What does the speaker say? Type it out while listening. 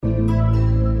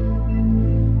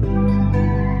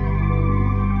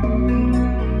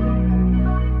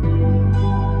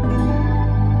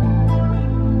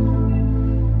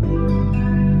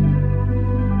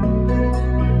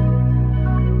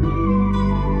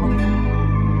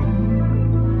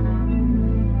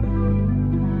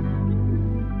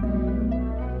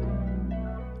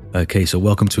Okay, so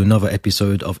welcome to another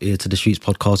episode of Ear to the Streets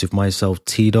podcast with myself,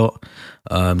 T Dot.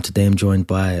 Today I'm joined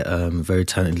by a very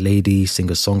talented lady,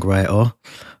 singer-songwriter.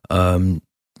 Do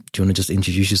you want to just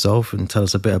introduce yourself and tell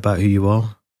us a bit about who you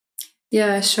are?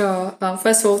 Yeah, sure. Well,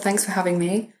 first of all, thanks for having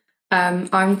me. I'm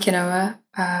Kinoa.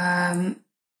 I'm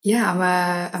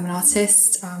an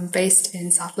artist. I'm based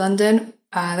in South London.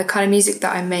 The kind of music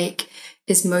that I make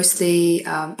is mostly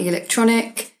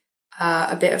electronic,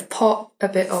 a bit of pop, a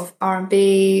bit of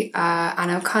R&B,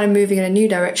 and I'm kind of moving in a new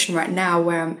direction right now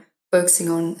where I'm focusing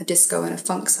on a disco and a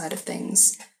funk side of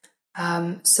things.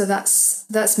 So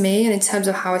that's me. And in terms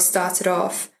of how I started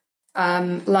off,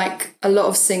 like a lot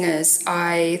of singers,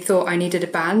 I thought I needed a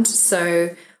band.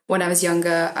 So when I was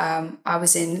younger, I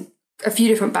was in a few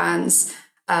different bands,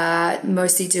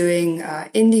 mostly doing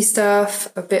indie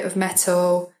stuff, a bit of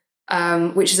metal,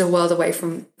 which is a world away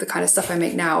from the kind of stuff I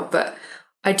make now. But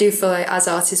I do feel like as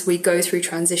artists, we go through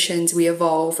transitions, we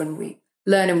evolve and we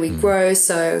learn and we grow.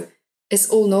 So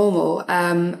it's all normal.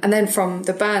 And then from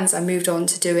the bands, I moved on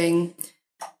to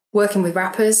working with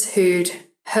rappers who'd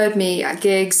heard me at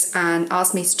gigs and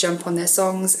asked me to jump on their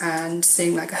songs and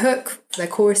sing like a hook for their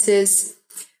choruses.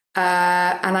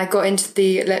 And I got into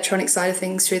the electronic side of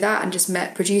things through that and just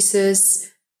met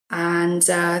producers and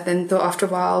then thought after a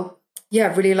while,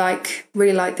 really like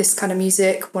this kind of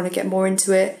music, want to get more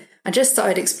into it. I just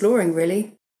started exploring,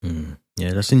 really.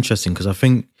 Yeah, that's interesting because I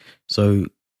think so.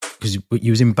 Because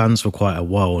you was in bands for quite a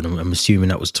while, and I'm assuming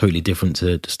that was totally different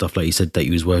to the stuff like you said that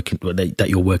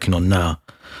you're working on now.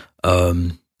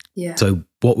 Yeah. So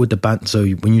what would the band? So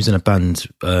when you was in a band,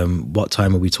 what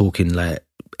time are we talking? Like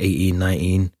 18,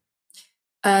 19?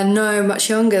 No, much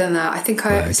younger than that. I think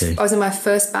I was in my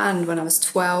first band when I was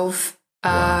 12.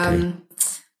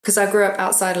 Because I grew up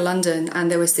outside of London,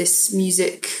 and there was this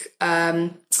music.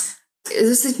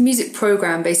 There's this music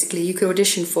program basically you could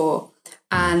audition for,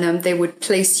 and they would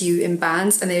place you in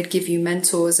bands, and they would give you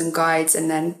mentors and guides, and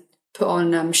then put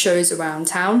on shows around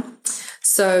town.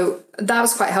 So that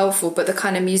was quite helpful. But the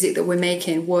kind of music that we're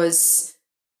making was,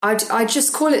 I'd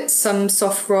just call it some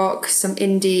soft rock, some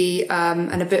indie,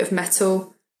 and a bit of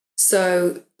metal.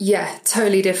 So yeah,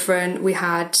 totally different. We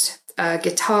had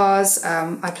guitars.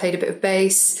 I played a bit of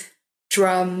bass.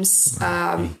 Drums,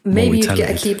 maybe you'd get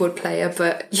a keyboard player,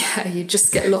 but yeah, you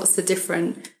just get lots of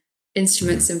different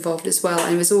instruments involved as well.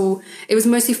 And it was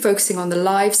mostly focusing on the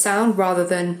live sound rather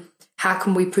than how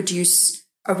can we produce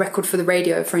a record for the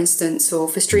radio, for instance, or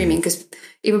for streaming, because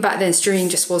even back then streaming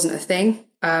just wasn't a thing.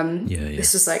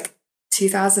 This was like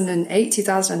 2008,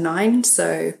 2009.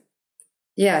 So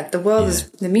yeah,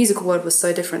 the musical world was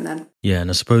so different then. Yeah, and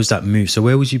I suppose that move. So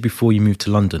where was you before you moved to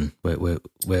London?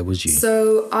 Where was you?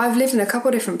 So I've lived in a couple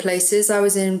of different places. I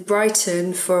was in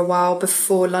Brighton for a while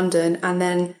before London, and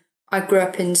then I grew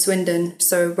up in Swindon,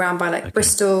 so around by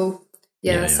Bristol,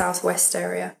 southwest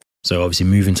area. So obviously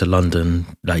moving to London,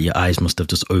 like your eyes must have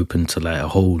just opened to like a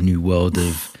whole new world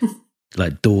of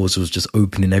like doors was just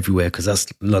opening everywhere, because that's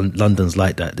London's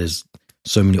like that. There's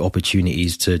so many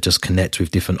opportunities to just connect with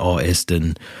different artists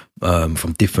and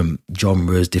from different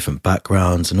genres, different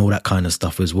backgrounds and all that kind of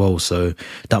stuff as well. So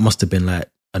that must have been like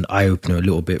an eye-opener a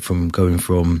little bit, from going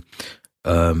from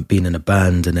being in a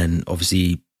band, and then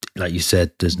obviously, like you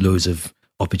said, there's loads of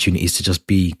opportunities to just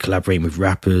be collaborating with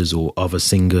rappers or other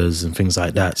singers and things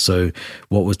like that. So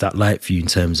what was that like for you in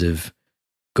terms of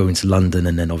going to London,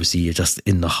 and then obviously you're just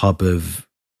in the hub of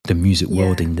the music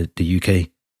world in the UK?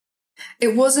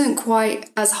 It wasn't quite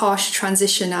as harsh a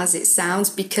transition as it sounds,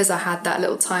 because I had that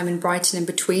little time in Brighton in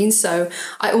between. So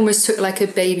I almost took like a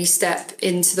baby step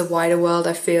into the wider world,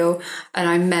 I feel. And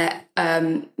I met,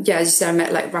 as you said, I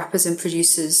met like rappers and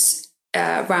producers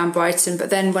around Brighton. But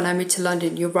then when I moved to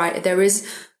London, you're right, there is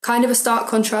kind of a stark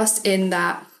contrast in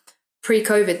that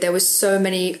pre-COVID, there was so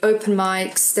many open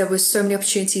mics, there was so many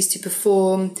opportunities to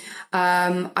perform.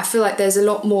 I feel like there's a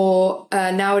lot more,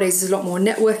 nowadays there's a lot more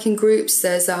networking groups.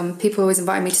 There's people always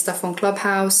inviting me to stuff on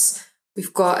Clubhouse.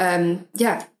 We've got,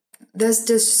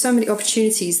 there's so many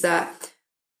opportunities that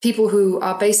people who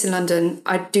are based in London,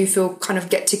 I do feel kind of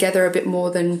get together a bit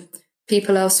more than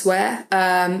people elsewhere.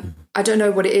 I don't know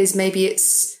what it is. Maybe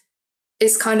it's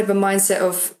kind of a mindset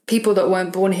of people that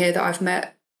weren't born here that I've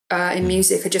met in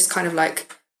music are just kind of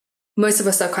like, most of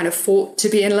us are kind of fought to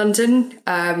be in London.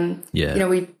 You know,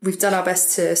 we've done our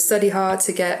best to study hard,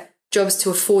 to get jobs, to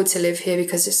afford to live here,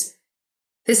 because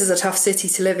this is a tough city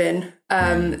to live in.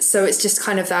 So it's just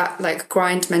kind of that like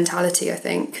grind mentality, I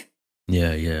think.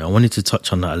 Yeah. I wanted to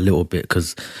touch on that a little bit,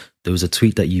 because there was a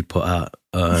tweet that you put out.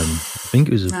 I think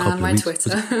it was a couple of weeks.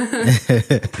 Twitter.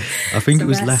 I think it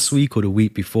was last week or the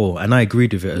week before, and I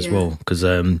agreed with it as well, because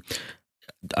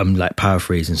I'm like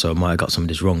paraphrasing, so I might have got some of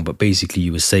this wrong, but basically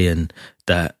you were saying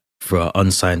that for an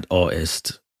unsigned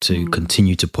artist to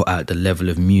continue to put out the level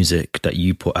of music that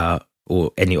you put out,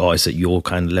 or any artist at your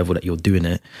kind of level that you're doing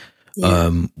it,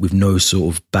 with no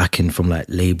sort of backing from like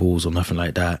labels or nothing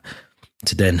like that,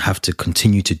 to then have to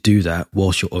continue to do that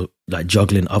whilst you're like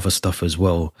juggling other stuff as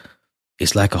well.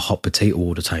 It's like a hot potato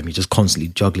all the time. You're just constantly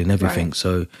juggling everything. Right.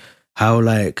 So how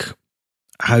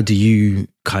do you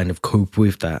kind of cope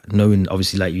with that? Knowing,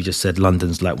 obviously, like you just said,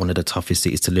 London's like one of the toughest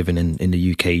cities to live in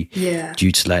the UK,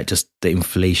 due to like just the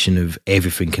inflation of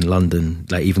everything in London.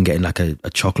 Like even getting like a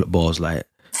chocolate bar is like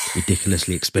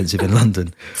ridiculously expensive in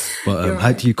London. But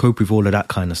how do you cope with all of that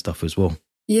kind of stuff as well?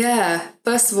 Yeah,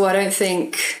 first of all,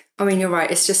 you're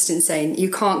right, it's just insane. You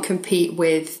can't compete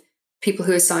with people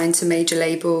who are signed to major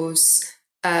labels,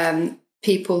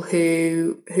 people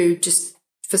who just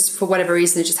for whatever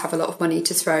reason they just have a lot of money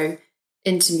to throw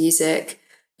into music.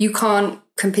 You can't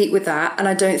compete with that, and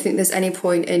I don't think there's any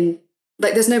point in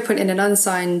there's no point in an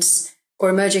unsigned or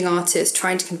emerging artist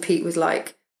trying to compete with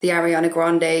like the Ariana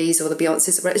Grandes or the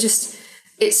Beyoncés.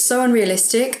 It's so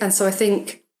unrealistic, and so I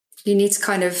think you need to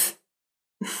kind of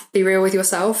be real with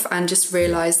yourself and just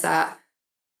realize that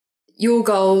your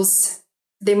goals,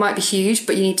 they might be huge,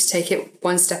 but you need to take it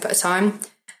one step at a time.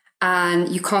 And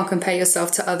you can't compare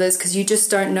yourself to others because you just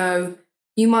don't know.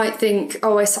 You might think,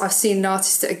 oh, I've seen an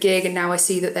artist at a gig and now I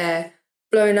see that they're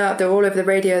blown up, they're all over the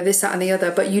radio, this, that and the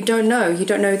other. But you don't know. You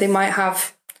don't know. They might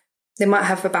have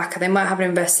a backer, they might have an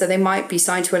investor, they might be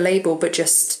signed to a label, but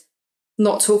just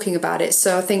not talking about it.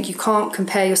 So I think you can't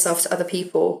compare yourself to other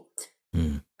people.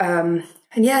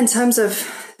 And yeah, in terms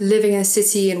of living in a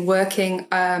city and working,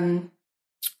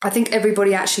 I think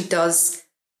everybody actually does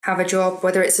have a job,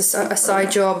 whether it's a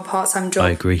side job, a part-time job.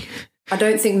 I agree. I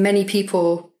don't think many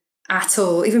people at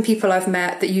all, even people I've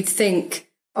met that you'd think,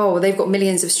 oh, they've got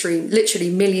millions of streams, literally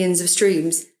millions of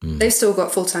streams. They've still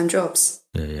got full-time jobs.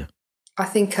 Yeah. I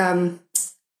think,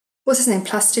 what's his name?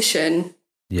 Plastician.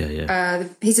 Yeah.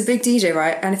 He's a big DJ,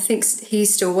 right? And I think he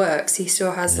still works. He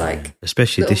still has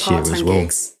especially this year as well.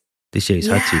 Gigs. This year he's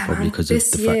had to, probably because of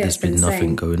the fact there's been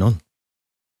nothing going on.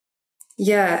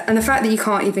 Yeah, and the fact that you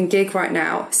can't even gig right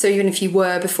now. So even if you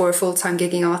were before a full-time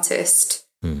gigging artist,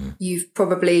 you've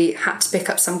probably had to pick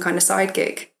up some kind of side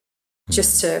gig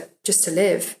just to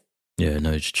live. Yeah,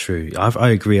 no, it's true. I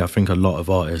agree. I think a lot of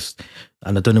artists,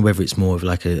 and I don't know whether it's more of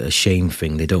like a shame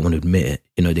thing. They don't want to admit it.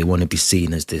 You know, they want to be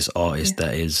seen as this artist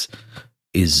that is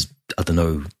I don't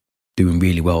know, doing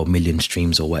really well, 1 million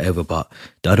streams or whatever. But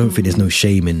I don't think there's no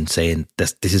shame in saying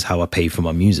this is how I pay for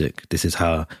my music. This is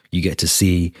how you get to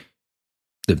see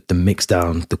the mix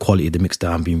down, the quality of the mix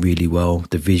down being really well,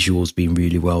 the visuals being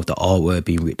really well, the artwork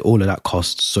being all of that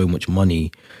costs so much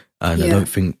money. And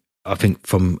I think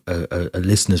from a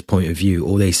listener's point of view,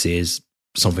 all they see is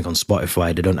something on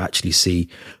Spotify. They don't actually see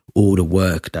all the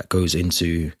work that goes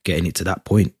into getting it to that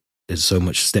point. There's so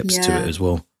much steps to it as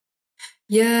well.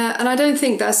 Yeah, and I don't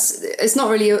think it's not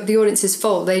really the audience's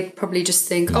fault. They probably just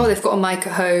think, oh, they've got a mic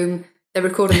at home, they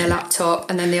record on their laptop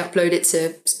and then they upload it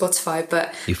to Spotify.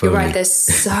 But you're right, there's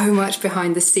so much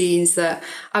behind the scenes that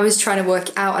I was trying to work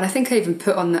out. And I think I even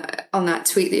put on that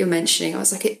tweet that you're mentioning, I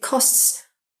was like, it costs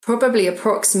probably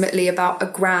approximately about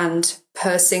 $1,000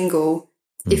 per single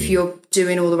if you're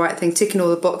doing all the right thing, ticking all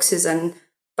the boxes. And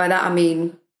by that, I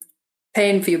mean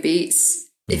paying for your beats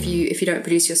if you don't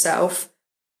produce yourself,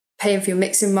 paying for your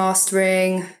mixing,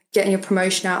 mastering, getting your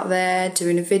promotion out there,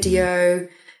 doing a video.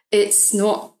 It's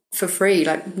not for free.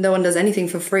 Like no one does anything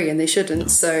for free and they shouldn't. No.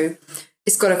 So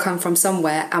it's got to come from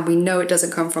somewhere, and we know it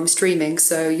doesn't come from streaming.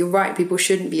 So you're right, people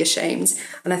shouldn't be ashamed.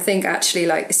 And I think actually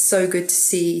it's so good to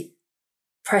see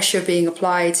pressure being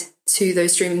applied to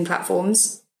those streaming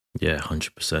platforms. Yeah,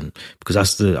 100%.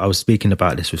 Because I was speaking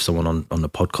about this with someone on the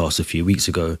podcast a few weeks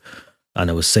ago, and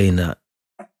I was saying that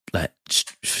like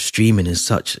streaming is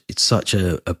such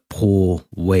a poor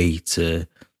way to.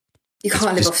 You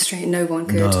can't live off stream. No one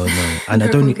could. No. And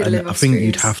I think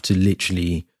you'd have to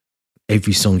literally,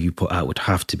 every song you put out would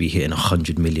have to be hitting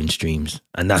 100 million streams.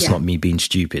 And that's not me being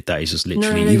stupid. That is just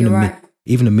literally,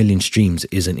 even 1 million streams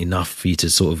isn't enough for you to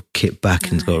sort of kick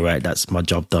back and go, right, that's my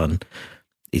job done.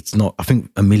 It's not, I think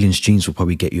 1 million streams will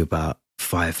probably get you about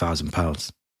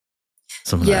 £5,000.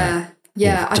 Something like that.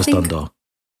 Yeah. Just under.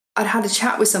 I'd had a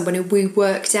chat with somebody. We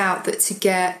worked out that to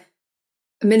get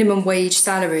a minimum wage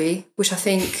salary, which I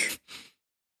think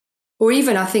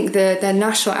their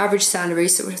national average salary,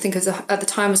 so which I think at the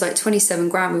time was like 27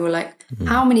 grand. We were like,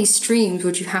 how many streams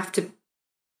would you have to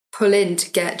pull in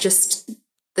to get just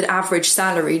the average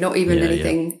salary? Not even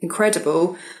anything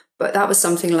incredible, but that was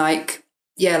something like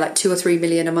 2 or 3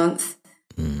 million a month.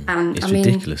 And It's I mean,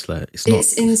 ridiculous. Like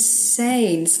it's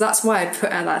insane. So that's why I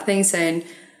put out that thing saying,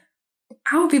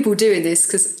 how are people doing this?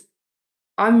 Because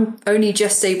I'm only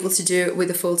just able to do it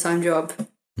with a full-time job.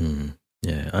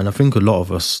 Yeah, and I think a lot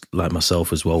of us, like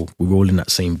myself as well, we're all in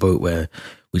that same boat where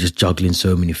we're just juggling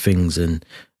so many things. And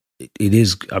it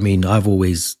is, I mean, I've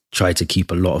always tried to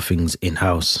keep a lot of things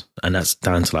in-house, and that's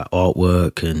down to like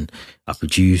artwork, and I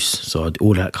produce, so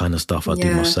all that kind of stuff I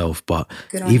do myself. But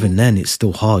even then, it's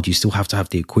still hard. You still have to have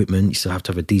the equipment, you still have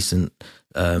to have a decent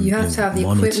you have to have the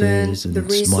equipment, the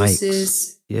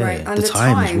resources, right, and the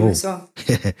time as well.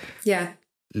 Yeah.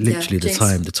 Literally the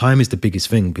time. The time is the biggest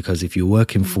thing, because if you're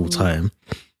working full time,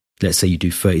 let's say you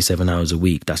do 37 hours a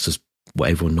week, that's just what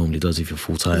everyone normally does if you're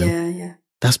full time. Yeah.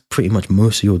 That's pretty much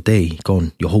most of your day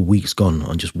gone. Your whole week's gone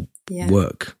on just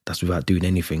work. That's without doing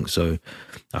anything. So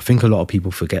I think a lot of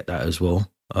people forget that as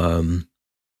well.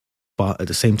 But at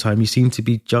the same time, you seem to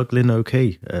be juggling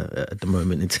okay at the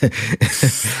moment.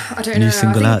 I don't know. New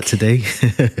single out today.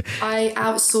 I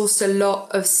outsource a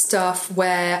lot of stuff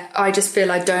where I just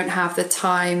feel I don't have the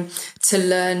time to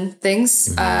learn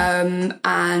things. And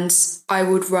I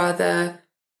would rather,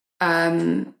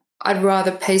 I'd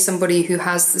rather pay somebody who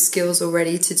has the skills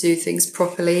already to do things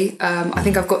properly. I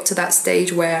think I've got to that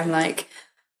stage where I'm like,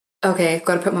 okay, I've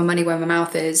got to put my money where my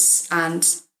mouth is, and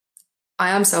I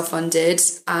am self-funded,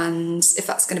 and if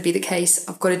that's going to be the case,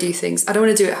 I've got to do things. I don't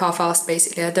want to do it half-assed,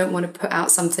 basically. I don't want to put out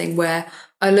something where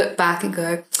I look back and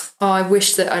go, oh, I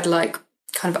wish that I'd like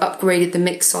kind of upgraded the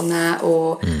mix on that,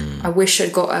 or I wish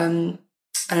I'd got, I don't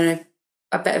know,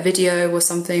 a better video or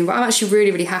something. But I'm actually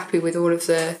really, really happy with all of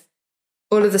the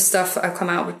stuff that I've come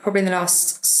out with. Probably in the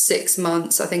last 6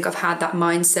 months, I think I've had that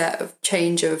mindset of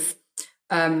change of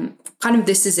kind of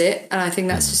this is it. And I think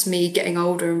that's just me getting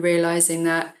older and realizing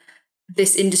that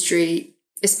this industry,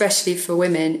 especially for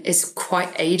women, is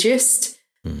quite ageist.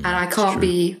 And I can't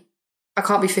be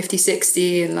 50,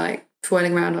 60 and like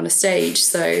twirling around on a stage.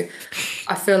 So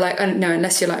I feel like, I don't know,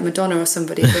 unless you're like Madonna or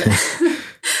somebody, but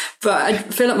but I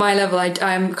feel at my level,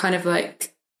 I'm kind of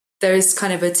like, there is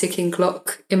kind of a ticking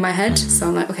clock in my head. So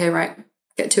I'm like, okay, right,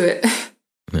 get to it.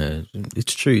 Yeah,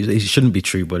 it's true. It shouldn't be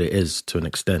true, but it is to an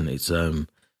extent.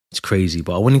 It's crazy.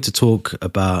 But I wanted to talk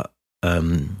about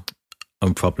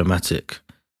Unproblematic.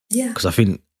 Yeah. Because I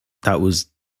think that was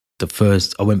the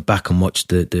first, I went back and watched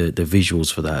the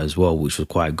visuals for that as well, which was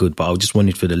quite good. But I just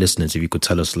wanted for the listeners, if you could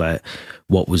tell us like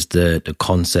what was the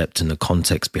concept and the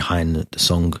context behind the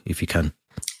song, if you can.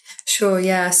 Sure,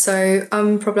 yeah. So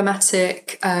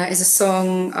Unproblematic is a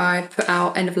song I put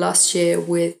out end of last year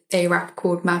with a rapper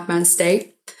called Madman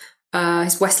State.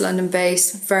 He's West London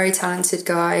based, very talented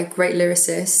guy, great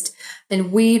lyricist.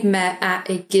 And we'd met at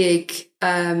a gig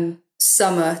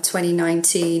summer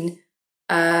 2019.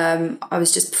 I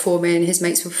was just performing, his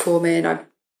mates were performing. I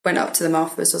went up to them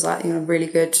afterwards, I was like, really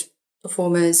good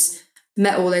performers,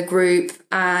 met all their group,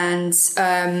 and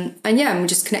we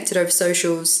just connected over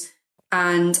socials.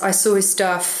 And I saw his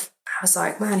stuff. I was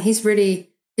like, man, he's really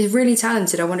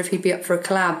talented. I wonder if he'd be up for a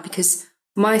collab, because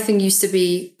my thing used to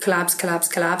be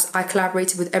collabs. I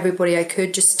collaborated with everybody I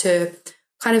could just to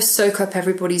kind of soak up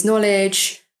everybody's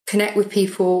knowledge, connect with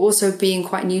people. Also being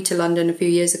quite new to London a few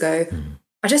years ago,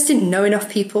 I just didn't know enough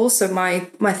people. So my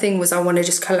thing was I want to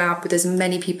just collab with as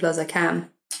many people as I can.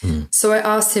 So I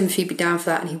asked him if he'd be down for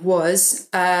that, and he was.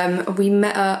 We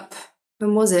met up,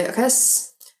 when was it? I guess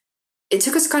it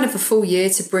took us kind of a full year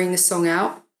to bring the song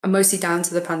out, mostly down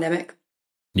to the pandemic.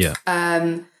 Yeah.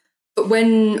 But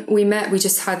when we met, we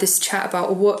just had this chat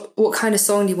about what kind of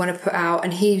song do you want to put out?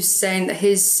 And he was saying that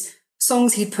his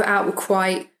songs he'd put out were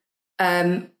quite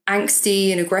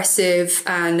angsty and aggressive,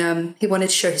 and he wanted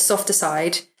to show his softer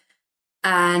side.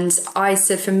 And I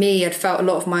said, for me, I'd felt a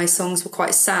lot of my songs were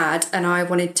quite sad, and I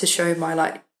wanted to show my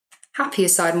like happier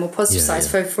side, more positive side.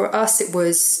 So for us, it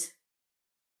was,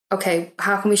 okay,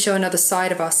 how can we show another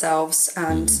side of ourselves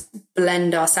and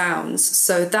blend our sounds?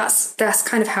 So that's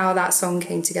kind of how that song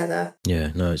came together.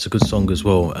 Yeah, no, it's a good song as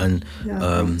well. And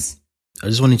I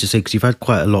just wanted to say, because you've had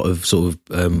quite a lot of sort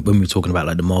of, when we were talking about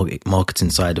like the marketing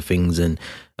side of things and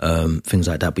things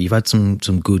like that, but you've had some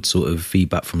good sort of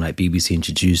feedback from like BBC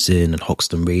Introducing and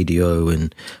Hoxton Radio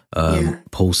and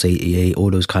Pulse 88,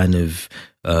 all those kind of,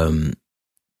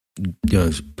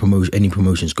 promotion. Any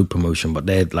promotion is good promotion, but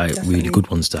they're like really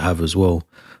good ones to have as well.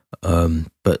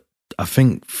 But I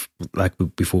think, like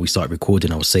before we started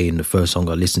recording, I was saying the first song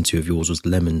I listened to of yours was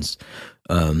Lemons,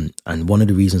 and one of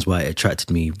the reasons why it attracted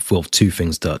me, well, two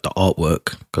things: the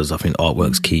artwork, because I think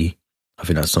artwork's key. I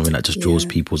think that's something that just draws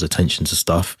people's attention to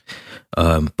stuff.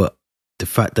 But the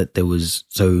fact that there was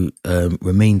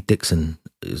Remain Dixon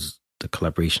is the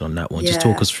collaboration on that one. Just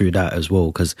talk us through that as well,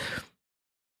 because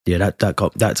Yeah,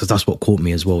 that's what caught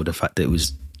me as well. The fact that it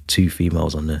was two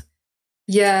females on there.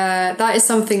 Yeah, that is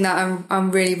something that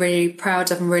I'm really, really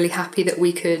proud of. I'm really happy that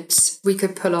we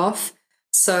could pull off.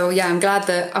 So yeah, I'm glad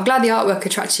the artwork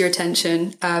attracted your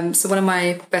attention. So one of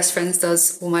my best friends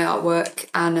does all my artwork,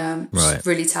 and she's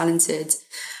really talented.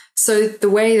 So the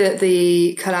way that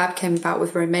the collab came about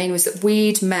with Romain was that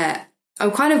we'd met.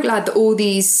 I'm kind of glad that all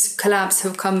these collabs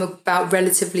have come about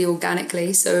relatively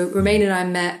organically. So Romain and I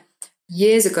met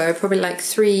years ago, probably like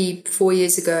 3-4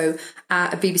 years ago,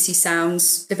 at a BBC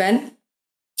Sounds event.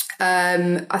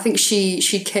 I think she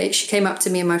came up to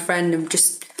me and my friend and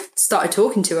just started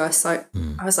talking to us. Like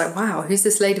I was like, wow, who's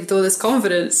this lady with all this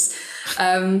confidence?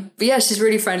 But yeah, she's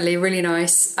really friendly, really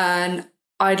nice. And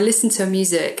I'd listened to her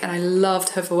music and I loved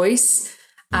her voice.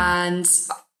 And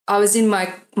I was in my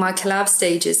collab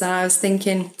stages and I was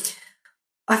thinking,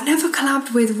 I've never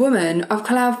collabed with women. I've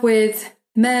collabed with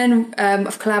men.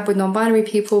 I've collabed with non-binary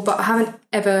people, but I haven't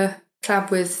ever collabed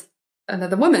with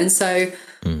another woman. So,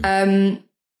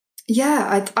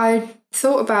 yeah, I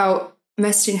thought about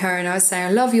messaging her and I was saying,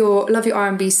 I love your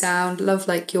R&B sound, love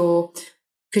like because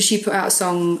she put out a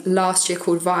song last year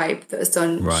called Vibe that has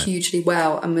done hugely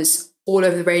well and was all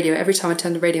over the radio. Every time I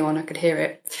turned the radio on, I could hear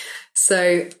it.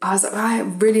 So I was like, I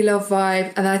really love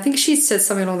Vibe. And then I think she said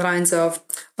something along the lines of,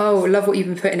 oh, love what you've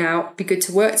been putting out. Be good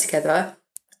to work together.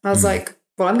 I was like,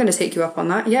 well, I'm going to take you up on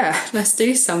that. Yeah, let's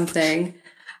do something.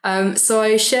 So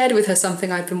I shared with her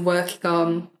something I've been working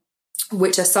on,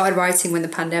 which I started writing when the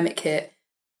pandemic hit.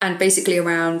 And basically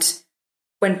around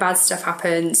when bad stuff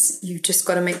happens, you've just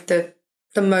got to make the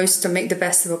most and make the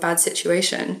best of a bad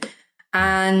situation.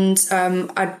 And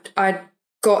I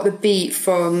got the beat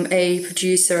from a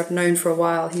producer I've known for a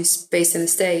while who's based in the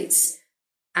States.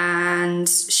 And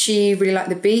she really liked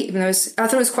the beat, even though I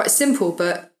thought it was quite simple,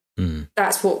 but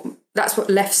that's what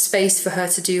left space for her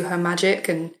to do her magic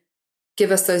and give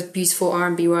us those beautiful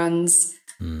R&B runs.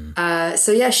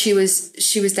 So yeah, she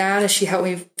was down and she helped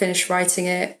me finish writing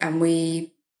it, and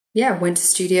we went to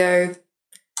studio,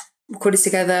 recorded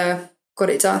together, got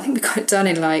it done. I think we got it done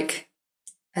in like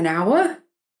an hour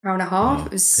and a half.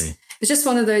 It was just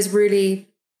one of those really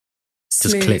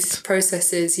smooth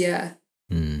processes. Yeah.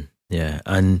 Yeah.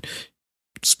 And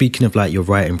speaking of like your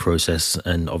writing process,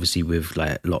 and obviously with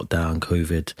like lockdown,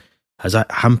 COVID, has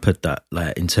that hampered that,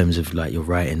 like in terms of like your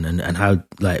writing, and how,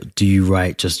 like, do you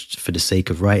write just for the sake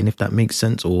of writing, if that makes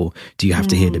sense, or do you have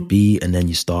to hear the beat and then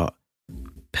you start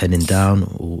penning down,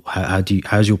 or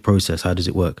how's your process? How does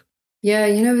it work? Yeah,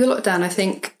 with the lockdown, I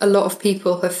think a lot of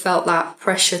people have felt that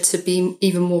pressure to be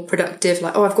even more productive.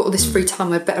 Like, oh, I've got all this free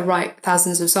time, I better write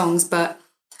thousands of songs. But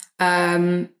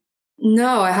no,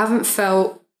 I haven't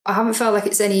felt like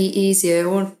it's any easier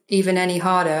or even any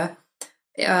harder.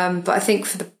 But I think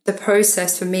for the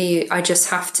process for me, I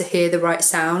just have to hear the right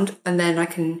sound, and then I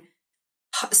can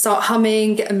start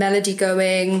humming, get a melody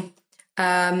going.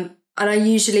 And I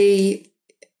usually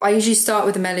start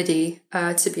with a melody,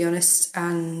 to be honest,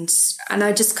 and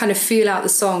I just kind of feel out the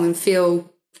song and feel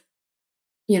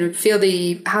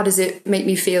how does it make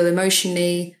me feel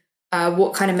emotionally?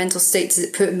 What kind of mental state does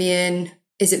it put me in?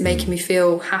 Is it making me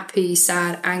feel happy,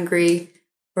 sad, angry,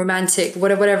 romantic,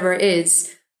 whatever it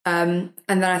is? And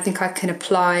then I think I can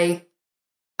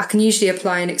usually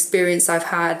apply an experience I've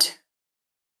had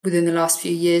within the last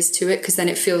few years to it, because then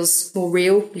it feels more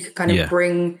real. You can kind of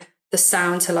bring the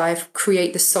sound to life,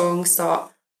 create the song,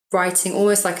 start writing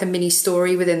almost like a mini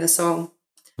story within the song.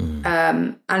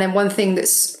 And then one thing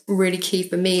that's really key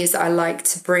for me is that I like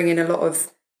to bring in a lot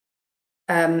of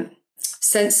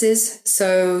senses.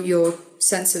 So your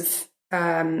sense of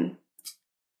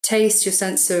taste, your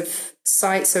sense of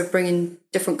sight, so bringing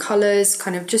different colors,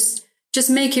 kind of just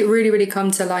make it really, really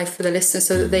come to life for the listener,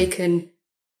 so that they can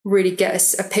really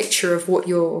get a picture of what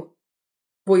you're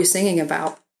singing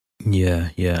about. Yeah,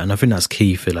 and I think that's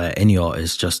key for like any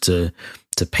artist, just to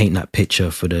paint that picture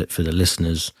for the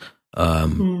listeners.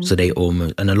 So they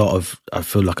almost, and I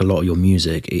feel like a lot of your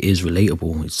music, it is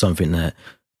relatable. It's something that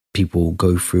people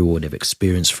go through or they've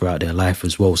experienced throughout their life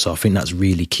as well. So I think that's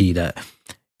really key, that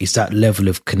it's that level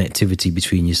of connectivity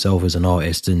between yourself as an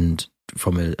artist and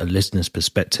from a listener's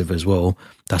perspective as well.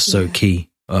 That's so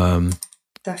key.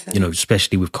 Definitely.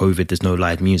 Especially with COVID, there's no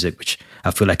live music, which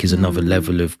I feel like is another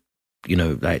level of,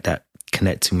 like that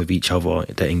connecting with each other,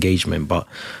 that engagement. But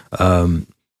I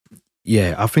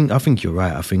think you're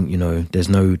right. I think, there's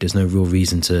no real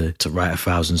reason to write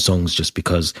 1,000 songs just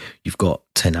because you've got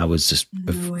 10 hours just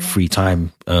of free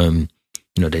time.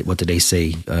 What do they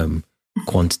say?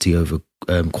 Quality over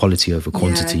quantity.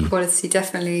 Yeah, quality,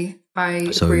 definitely. I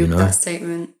agree with that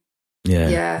statement.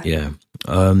 Yeah, yeah.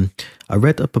 I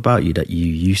read up about you that you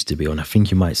used to be on. I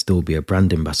think you might still be a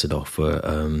brand ambassador for.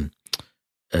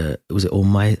 Was it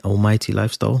Almighty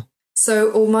Lifestyle?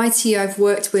 So Almighty, I've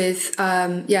worked with,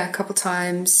 a couple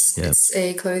times. Yeah. It's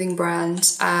a clothing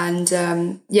brand, and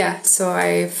so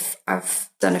I've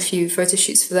done a few photo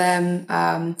shoots for them,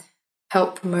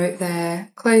 helped promote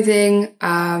their clothing.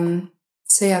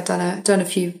 I've done a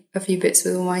few bits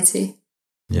with Almighty.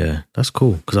 Yeah, that's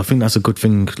cool, because I think that's a good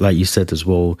thing, like you said as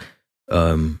well.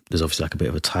 There's obviously like a bit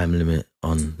of a time limit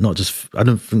on I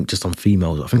don't think just on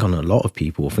females, I think on a lot of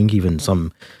people. I think even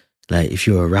some, like if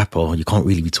you're a rapper, you can't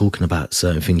really be talking about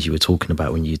certain things you were talking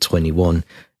about when you're 21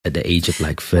 at the age of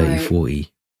like 30, right.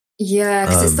 40. Yeah,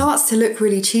 because it starts to look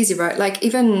really cheesy, right? Like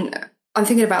even I'm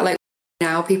thinking about like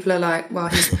now people are like, well,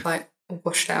 he's like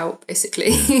washed out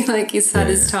basically. Like he's had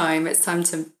his time. It's time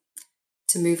to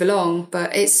move along.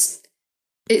 But it's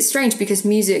strange because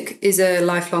music is a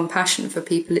lifelong passion for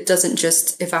people. It doesn't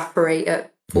just evaporate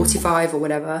at 45 or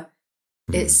whatever.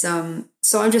 It's so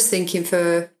I'm just thinking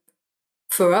for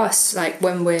us, like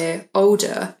when we're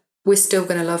older, we're still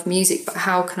going to love music, but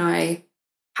how can I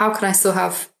still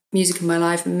have music in my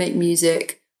life and make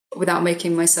music without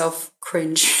making myself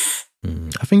cringe?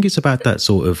 I think it's about that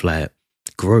sort of like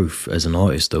growth as an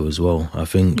artist though as well. I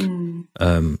think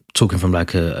talking from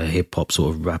like a hip hop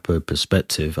sort of rapper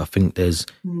perspective, I think there's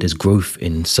growth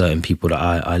in certain people that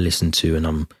I listen to, and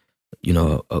I'm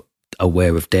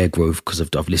aware of their growth because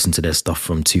I've listened to their stuff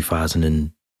from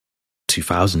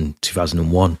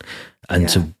 2001 and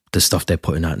to the stuff they're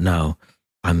putting out now.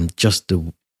 I'm just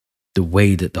the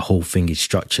way that the whole thing is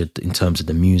structured in terms of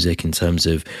the music, in terms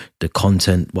of the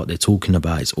content, what they're talking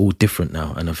about, it's all different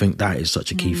now. And I think that is such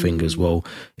a key thing as well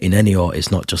in any art.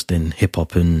 It's not just in hip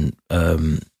hop and,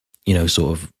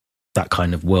 sort of that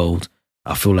kind of world.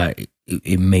 I feel like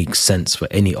it makes sense for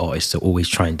any artist to always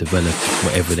try and develop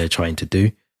whatever they're trying to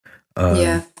do.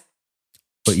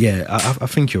 But yeah, I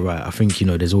think you're right. I think,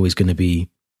 there's always going to be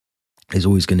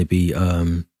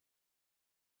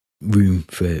room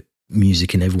for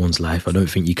music in everyone's life. I don't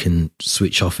think you can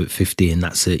switch off at 50 and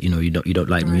that's it. You don't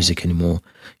like music anymore.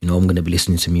 I'm going to be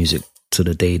listening to music to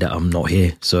the day that I'm not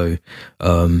here. So,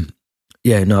 I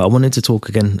wanted to talk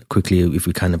again quickly, if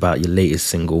we can, about your latest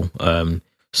single,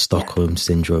 Stockholm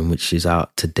Syndrome, which is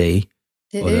out today.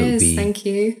 It is. Thank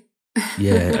you.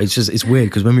 Yeah, it's weird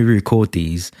because when we record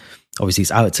these, obviously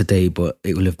it's out today, but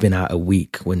it will have been out a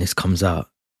week when this comes out.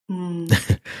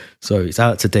 So it's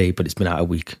out today, but it's been out a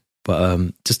week.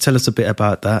 But just tell us a bit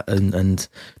about that and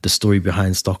the story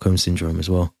behind Stockholm Syndrome as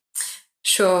well.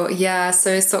 Sure. Yeah.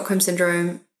 So Stockholm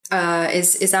Syndrome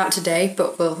is out today,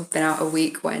 but will have been out a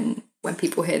week when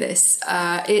people hear this.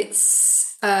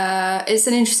 It's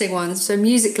an interesting one. So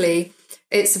musically,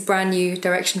 it's a brand new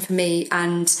direction for me,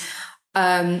 and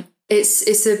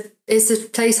it's a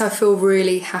place I feel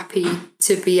really happy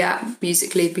to be at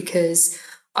musically, because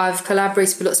I've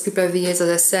collaborated with lots of people over the years. As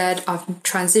I said, I've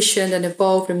transitioned and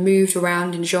evolved and moved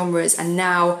around in genres, and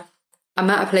now I'm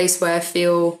at a place where I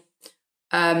feel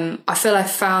I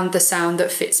found the sound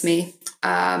that fits me.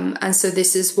 And so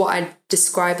this is what I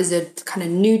describe as a kind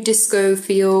of new disco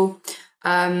feel.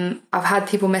 I've had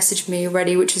people message me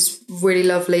already, which is really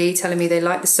lovely, telling me they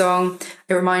like the song.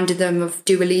 It reminded them of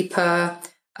Dua Lipa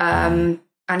and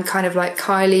kind of like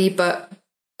Kylie, but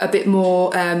a bit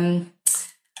more...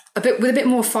 with a bit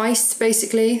more feist,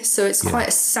 basically. So it's quite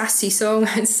a sassy song,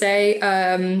 I'd say.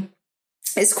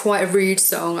 It's quite a rude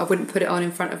song. I wouldn't put it on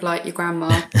in front of like your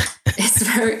grandma.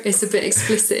 It's a bit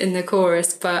explicit in the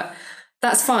chorus, but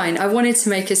that's fine. I wanted to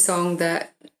make a song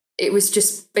that it was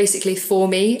just basically for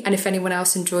me, and if anyone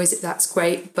else enjoys it, that's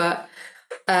great. But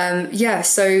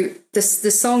so the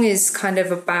song is kind of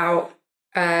about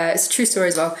it's a true story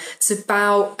as well. It's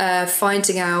about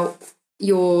finding out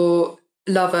your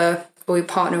lover or your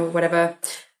partner or whatever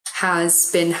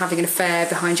has been having an affair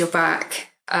behind your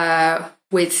back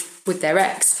with their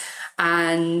ex.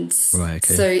 And so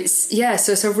it's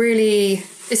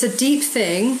a deep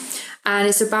thing, and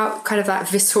it's about kind of that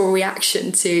visceral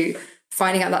reaction to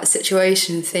finding out that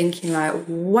situation and thinking like,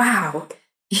 wow,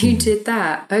 you did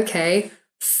that. Okay,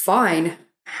 fine.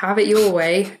 Have it your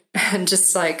way. And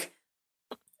just like,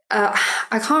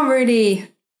 I can't really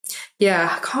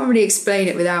explain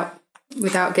it without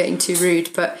getting too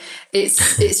rude, but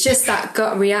it's just that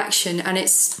gut reaction. And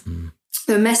it's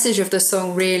the message of the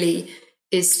song really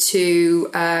is to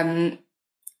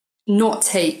not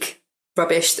take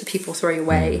rubbish that people throw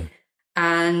away.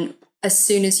 And as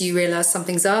soon as you realize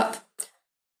something's up,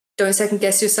 don't second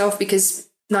guess yourself, because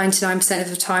 99% of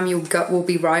the time your gut will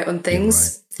be right on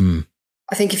things.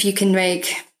 I think if you can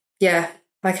make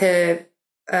like a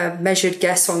a measured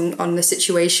guess on the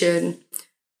situation,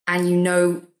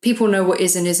 and people know what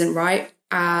is and isn't right.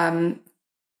 And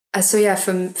so yeah,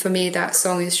 for me, that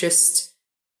song is just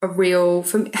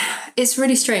it's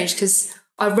really strange because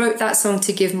I wrote that song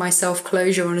to give myself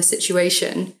closure on a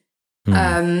situation.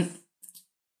 And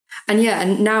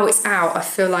now it's out. I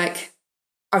feel like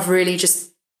I've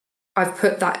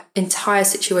put that entire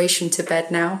situation to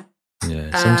bed now.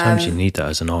 Yeah, sometimes you need that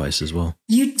as an artist as well.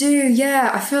 You do, yeah.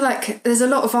 I feel like there's a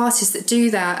lot of artists that do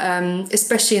that,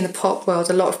 especially in the pop world.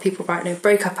 A lot of people write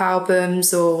breakup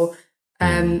albums or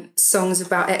songs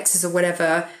about exes or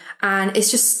whatever. And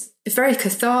it's very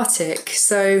cathartic.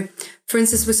 So, for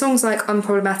instance, with songs like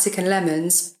Unproblematic and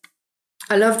Lemons,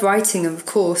 I loved writing them, of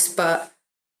course, but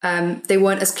they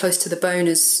weren't as close to the bone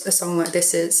as a song like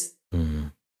this is.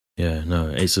 Yeah,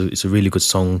 no, it's a really good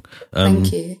song.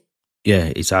 Thank you.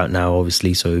 Yeah, it's out now,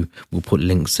 obviously, so we'll put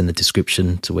links in the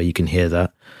description to where you can hear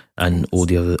that and all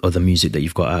the other music that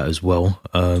you've got out as well.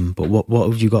 But what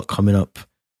have you got coming up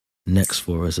next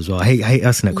for us as well? I hate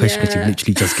asking that question because you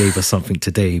literally just gave us something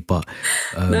today, but...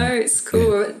 no, it's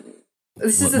cool. Yeah.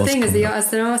 This is the thing,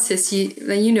 as an artist,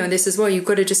 you know this as well, you've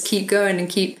got to just keep going and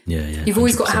keep... You've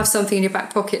always 100%. Got to have something in your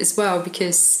back pocket as well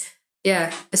because,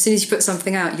 as soon as you put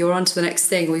something out, you're on to the next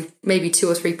thing with maybe 2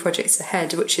 or 3 projects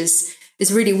ahead, which is... It's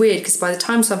really weird because by the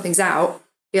time something's out,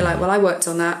 you're like, well, I worked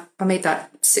on that. I made that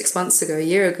 6 months ago, a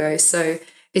year ago. So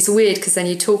it's weird because then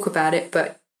you talk about it,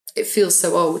 but it feels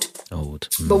so old.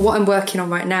 But what I'm working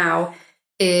on right now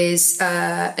is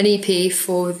an EP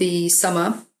for the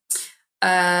summer.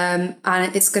 And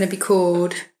it's going to be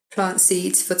called Plant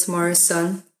Seeds for Tomorrow's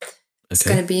Sun. Okay. It's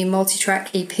going to be a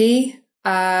multi-track EP,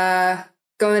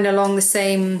 going along the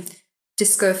same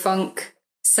disco funk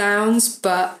sounds,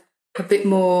 but a bit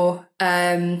more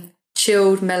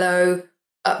chilled, mellow,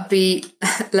 upbeat,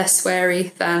 less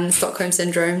sweary than Stockholm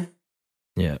Syndrome.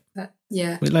 Yeah.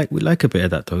 Yeah. We like a bit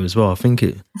of that though as well. I think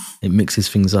it mixes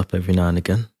things up every now and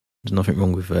again. There's nothing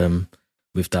wrong with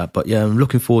that. But yeah, I'm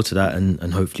looking forward to that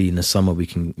and hopefully in the summer we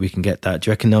can get that. Do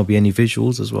you reckon there'll be any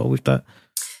visuals as well with that?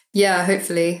 Yeah,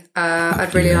 hopefully.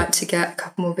 I'd really like to get a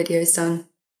couple more videos done.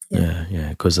 Yeah,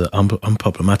 because the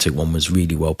Unproblematic one was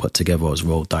really well put together. It was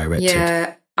well directed.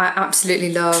 Yeah, I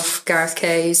absolutely love Gareth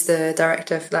Kay. He's the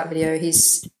director for that video.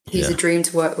 He's a dream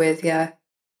to work with. Yeah,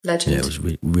 legend. Yeah, it was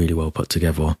really well put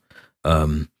together.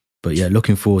 But yeah,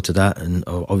 looking forward to that. And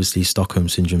obviously Stockholm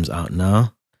Syndrome's out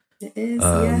now. It is,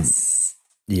 yes.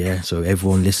 Yeah, so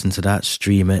everyone listen to that,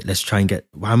 stream it. Let's try and get...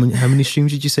 How many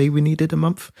streams did you say we needed a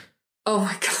month? Oh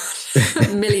my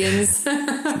God, millions.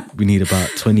 We need about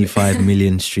 25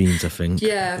 million streams, I think.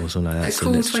 Yeah, or something like that. A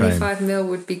cool 25 mil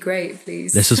would be great,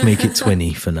 please. Let's just make it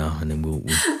 20 for now, and then we'll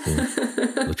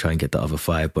try and get the other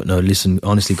 5. But no, listen,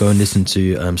 honestly, go and listen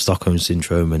to Stockholm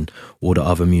Syndrome and all the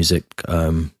other music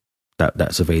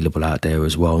that's available out there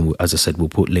as well. And as I said, we'll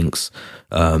put links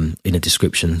in the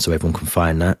description so everyone can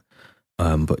find that.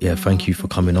 But yeah, thank you for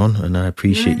coming on, and I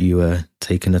appreciate you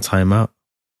taking the time out.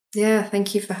 Yeah,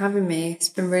 thank you for having me. It's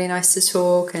been really nice to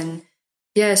talk and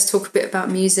just talk a bit about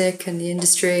music and the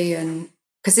industry, and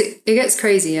because it gets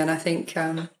crazy, and I think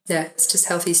it's just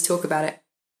healthy to talk about it.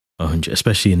 100,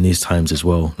 especially in these times as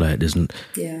well. Like,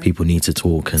 people need to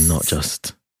talk and not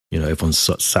just everyone's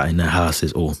sat in their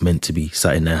houses or meant to be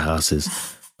sat in their houses.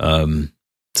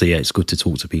 So yeah, it's good to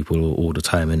talk to people all the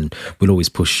time, and we'll always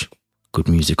push good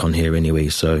music on here anyway.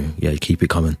 So yeah, keep it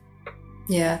coming.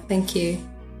 Yeah, thank you.